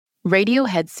Radio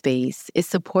Headspace is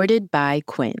supported by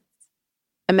Quince.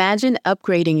 Imagine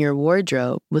upgrading your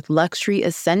wardrobe with luxury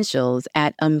essentials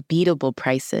at unbeatable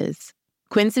prices.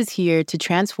 Quince is here to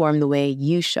transform the way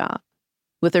you shop,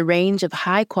 with a range of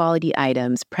high-quality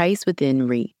items priced within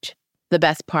reach. The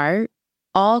best part?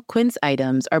 All Quince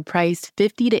items are priced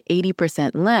 50 to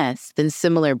 80% less than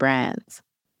similar brands.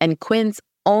 And Quince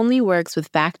only works with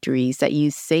factories that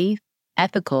use safe,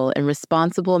 ethical, and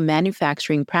responsible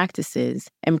manufacturing practices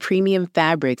and premium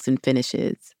fabrics and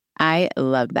finishes. I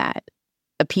love that.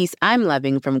 A piece I'm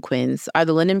loving from Quince are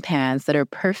the linen pants that are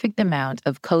perfect amount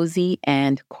of cozy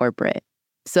and corporate.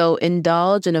 So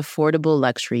indulge in affordable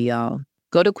luxury, y'all.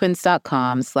 Go to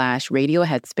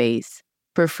quince.com/radioheadspace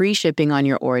for free shipping on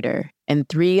your order and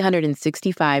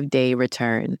 365-day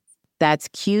returns. That's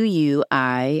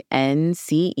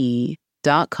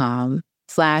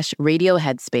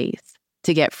QUINCE.com/radioheadspace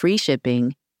to get free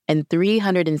shipping and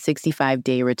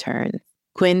 365-day returns.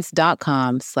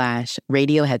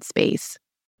 Quince.com/radioheadspace.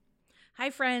 Hi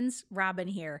friends, Robin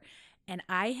here, and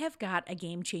I have got a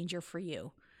game changer for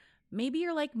you. Maybe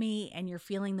you're like me and you're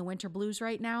feeling the winter blues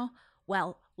right now.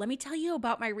 Well, let me tell you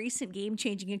about my recent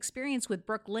game-changing experience with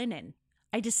Brooklinen.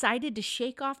 I decided to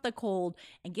shake off the cold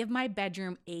and give my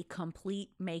bedroom a complete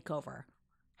makeover.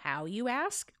 How, you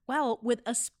ask? Well, with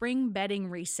a spring bedding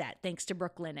reset, thanks to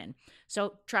Brooklinen.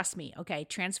 So trust me, okay,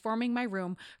 transforming my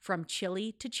room from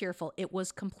chilly to cheerful, it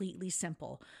was completely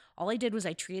simple. All I did was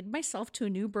I treated myself to a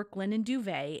new Brooklinen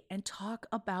duvet, and talk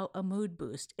about a mood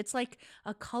boost. It's like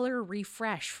a color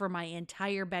refresh for my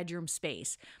entire bedroom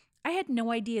space. I had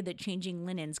no idea that changing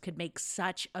linens could make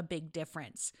such a big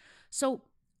difference. So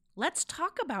let's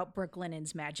talk about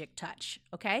Brooklinen's magic touch,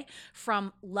 okay?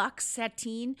 From luxe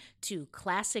sateen to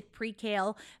classic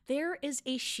percale, there is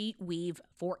a sheet weave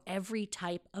for every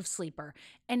type of sleeper.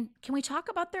 And can we talk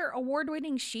about their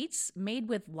award-winning sheets made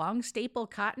with long staple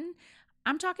cotton?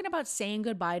 I'm talking about saying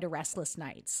goodbye to restless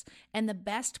nights. And the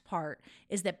best part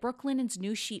is that Brooklinen's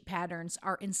new sheet patterns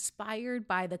are inspired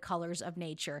by the colors of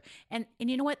nature. And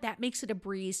you know what? That makes it a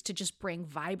breeze to just bring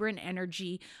vibrant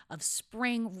energy of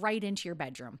spring right into your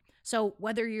bedroom. So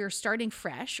whether you're starting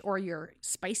fresh or you're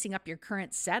spicing up your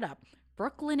current setup,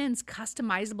 Brooklinen's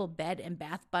customizable bed and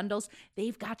bath bundles,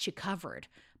 they've got you covered.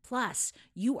 Plus,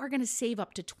 you are going to save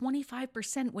up to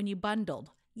 25% when you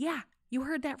bundled. Yeah, you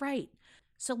heard that right.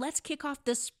 So let's kick off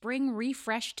this spring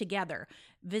refresh together.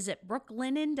 Visit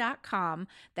brooklinen.com.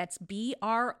 That's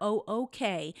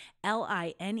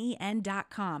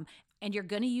BROOKLINEN.com. And you're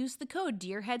going to use the code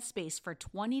DearHeadspace for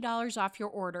 $20 off your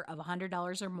order of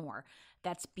 $100 or more.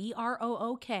 That's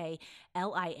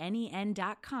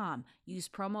BROOKLINEN.com. Use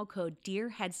promo code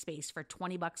DearHeadspace for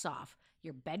 $20 off.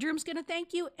 Your bedroom's going to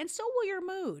thank you, and so will your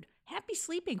mood. Happy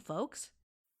sleeping, folks.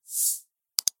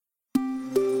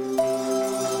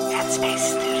 Headspace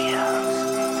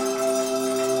Studios.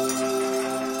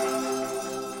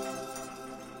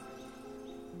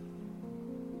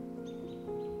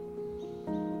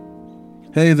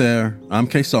 Hey there, I'm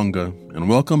Kesonga, and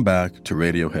welcome back to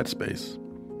Radio Headspace.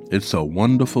 It's a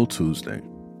wonderful Tuesday.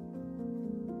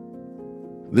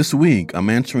 This week, I'm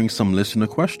answering some listener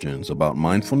questions about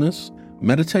mindfulness,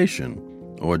 meditation,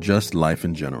 or just life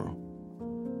in general.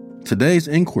 Today's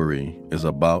inquiry is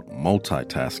about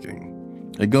multitasking.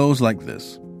 It goes like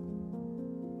this.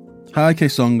 Hi,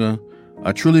 Kesonga.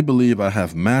 I truly believe I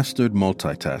have mastered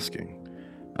multitasking.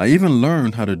 I even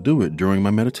learned how to do it during my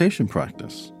meditation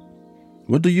practice.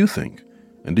 What do you think?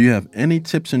 And do you have any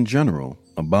tips in general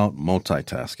about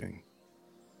multitasking?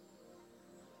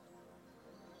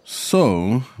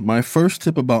 So, my first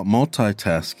tip about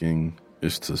multitasking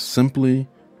is to simply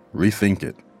rethink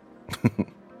it.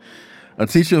 A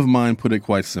teacher of mine put it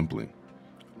quite simply.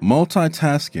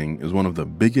 Multitasking is one of the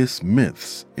biggest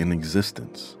myths in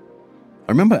existence.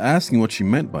 I remember asking what she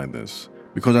meant by this,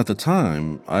 because at the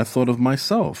time, I thought of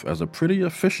myself as a pretty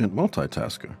efficient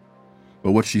multitasker.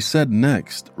 But what she said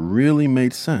next really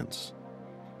made sense.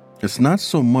 It's not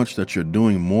so much that you're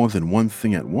doing more than one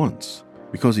thing at once,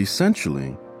 because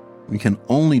essentially, we can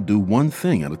only do one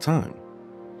thing at a time.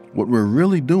 What we're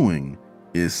really doing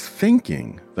is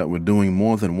thinking that we're doing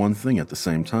more than one thing at the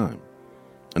same time.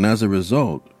 And as a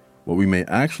result, what we may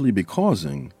actually be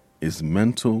causing is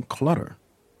mental clutter.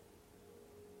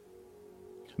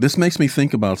 This makes me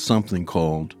think about something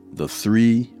called the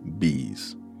 3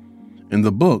 B's. In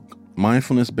the book,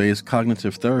 Mindfulness-Based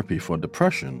Cognitive Therapy for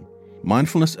Depression,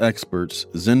 mindfulness experts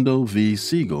Zindel V.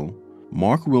 Siegel,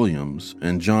 Mark Williams,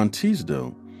 and John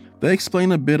Teasdale, they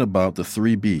explain a bit about the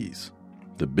 3 B's: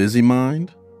 the busy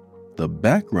mind, the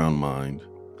background mind,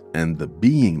 and the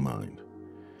being mind.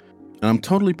 And I'm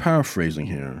totally paraphrasing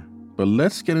here, but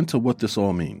let's get into what this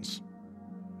all means.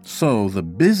 So, the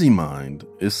busy mind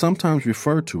is sometimes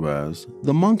referred to as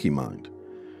the monkey mind.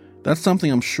 That's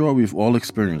something I'm sure we've all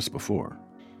experienced before.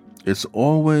 It's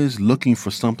always looking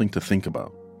for something to think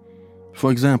about.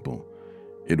 For example,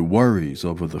 it worries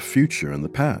over the future and the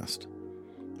past.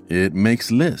 It makes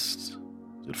lists,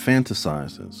 it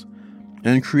fantasizes,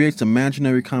 and creates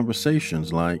imaginary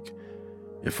conversations like,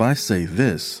 if I say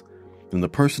this, then the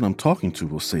person I'm talking to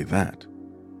will say that.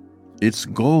 It's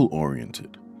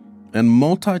goal-oriented, and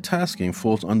multitasking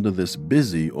falls under this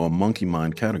busy or monkey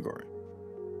mind category.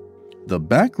 The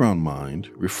background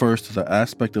mind refers to the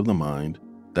aspect of the mind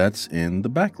that's in the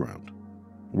background,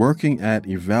 working at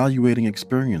evaluating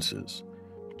experiences,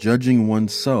 judging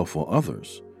oneself or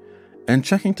others, and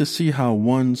checking to see how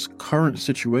one's current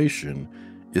situation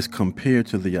is compared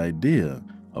to the idea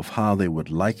of how they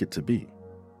would like it to be.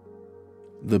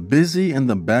 The busy and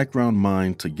the background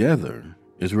mind together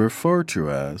is referred to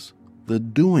as the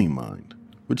doing mind,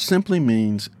 which simply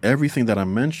means everything that I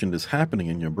mentioned is happening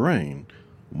in your brain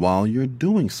while you're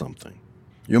doing something.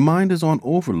 Your mind is on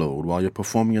overload while you're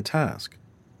performing a task.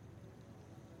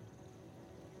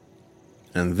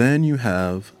 And then you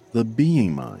have the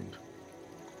being mind.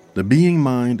 The being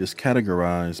mind is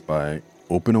categorized by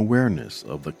open awareness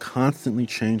of the constantly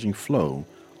changing flow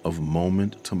of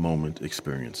moment-to-moment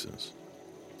experiences.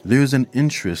 There's an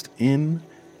interest in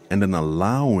and an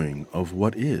allowing of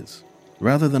what is,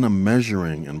 rather than a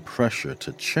measuring and pressure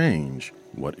to change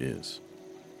what is.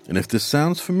 And if this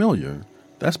sounds familiar,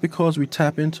 that's because we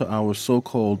tap into our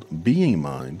so-called being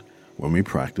mind when we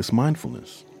practice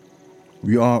mindfulness.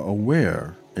 We are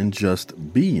aware and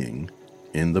just being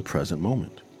in the present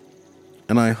moment.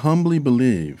 And I humbly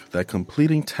believe that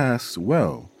completing tasks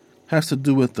well has to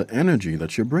do with the energy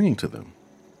that you're bringing to them.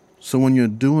 So when you're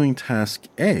doing task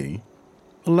A,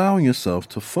 allowing yourself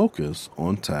to focus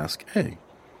on task A,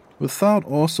 without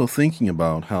also thinking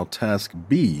about how task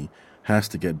B has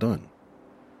to get done.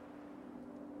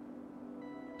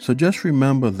 So just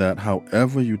remember that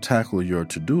however you tackle your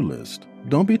to-do list,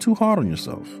 don't be too hard on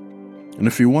yourself. And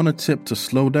if you want a tip to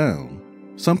slow down,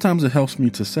 sometimes it helps me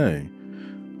to say,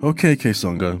 okay,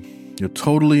 Kesunga, you're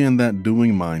totally in that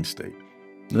doing mind state.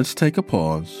 Let's take a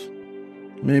pause,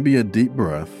 maybe a deep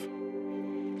breath,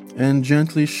 and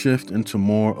gently shift into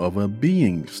more of a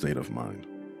being state of mind.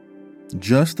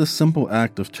 Just the simple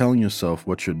act of telling yourself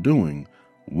what you're doing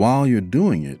while you're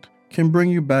doing it can bring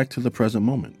you back to the present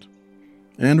moment.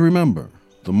 And remember,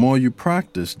 the more you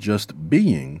practice just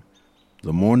being,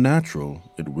 the more natural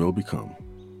it will become.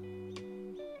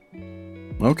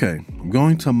 Okay, I'm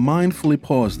going to mindfully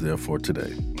pause there for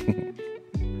today.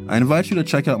 I invite you to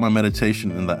check out my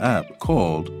meditation in the app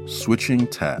called Switching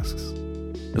Tasks.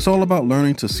 It's all about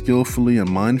learning to skillfully and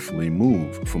mindfully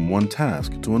move from one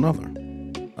task to another.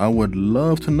 I would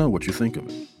love to know what you think of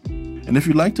it. And if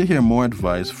you'd like to hear more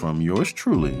advice from yours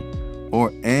truly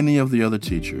or any of the other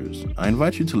teachers, I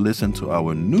invite you to listen to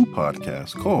our new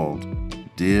podcast called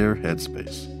Dear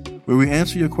Headspace, where we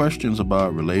answer your questions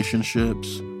about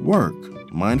relationships,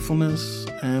 work, mindfulness,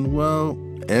 and, well,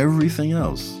 everything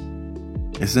else.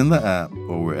 It's in the app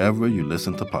or wherever you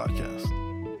listen to podcasts.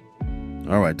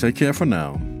 All right, take care for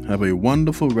now. Have a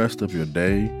wonderful rest of your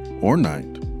day or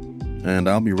night, and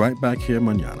I'll be right back here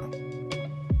mañana.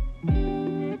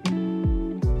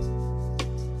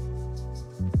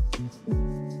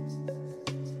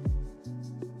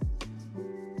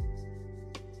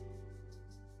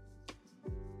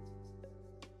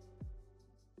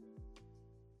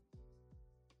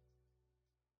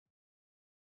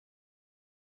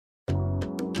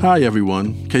 Hi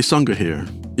everyone, Kesunga here.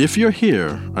 If you're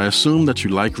here, I assume that you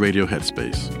like Radio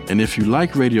Headspace. And if you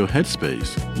like Radio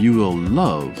Headspace, you will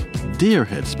love Dear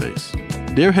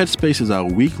Headspace. Dear Headspace is our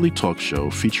weekly talk show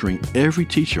featuring every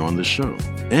teacher on the show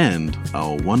and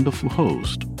our wonderful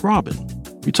host, Robin.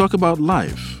 We talk about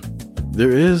life.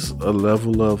 There is a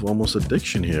level of almost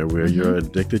addiction here where you're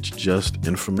addicted to just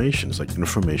information. It's like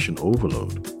information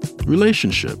overload.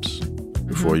 Relationships.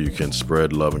 Before you can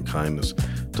spread love and kindness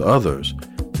to others,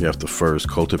 you have to first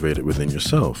cultivate it within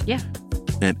yourself. Yeah.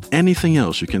 And anything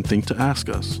else you can think to ask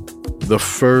us. The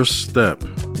first step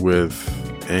with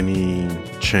any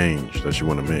change that you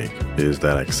want to make is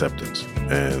that acceptance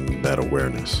and that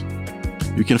awareness.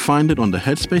 You can find it on the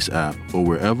Headspace app or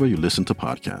wherever you listen to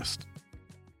podcasts.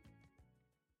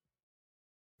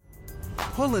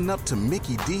 Pulling up to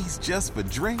Mickey D's just for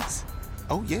drinks?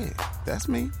 Oh yeah, that's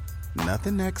me.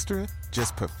 Nothing extra,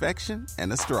 just perfection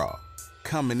and a straw.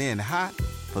 Coming in hot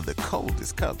for the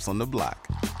coldest cups on the block.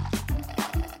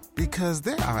 Because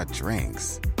there are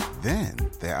drinks. Then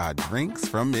there are drinks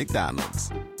from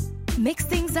McDonald's. Mix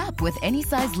things up with any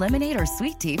size lemonade or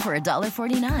sweet tea for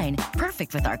 $1.49.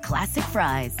 Perfect with our classic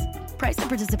fries. Price and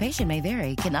participation may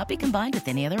vary. Cannot be combined with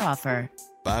any other offer.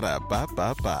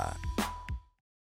 Ba-da-ba-ba-ba.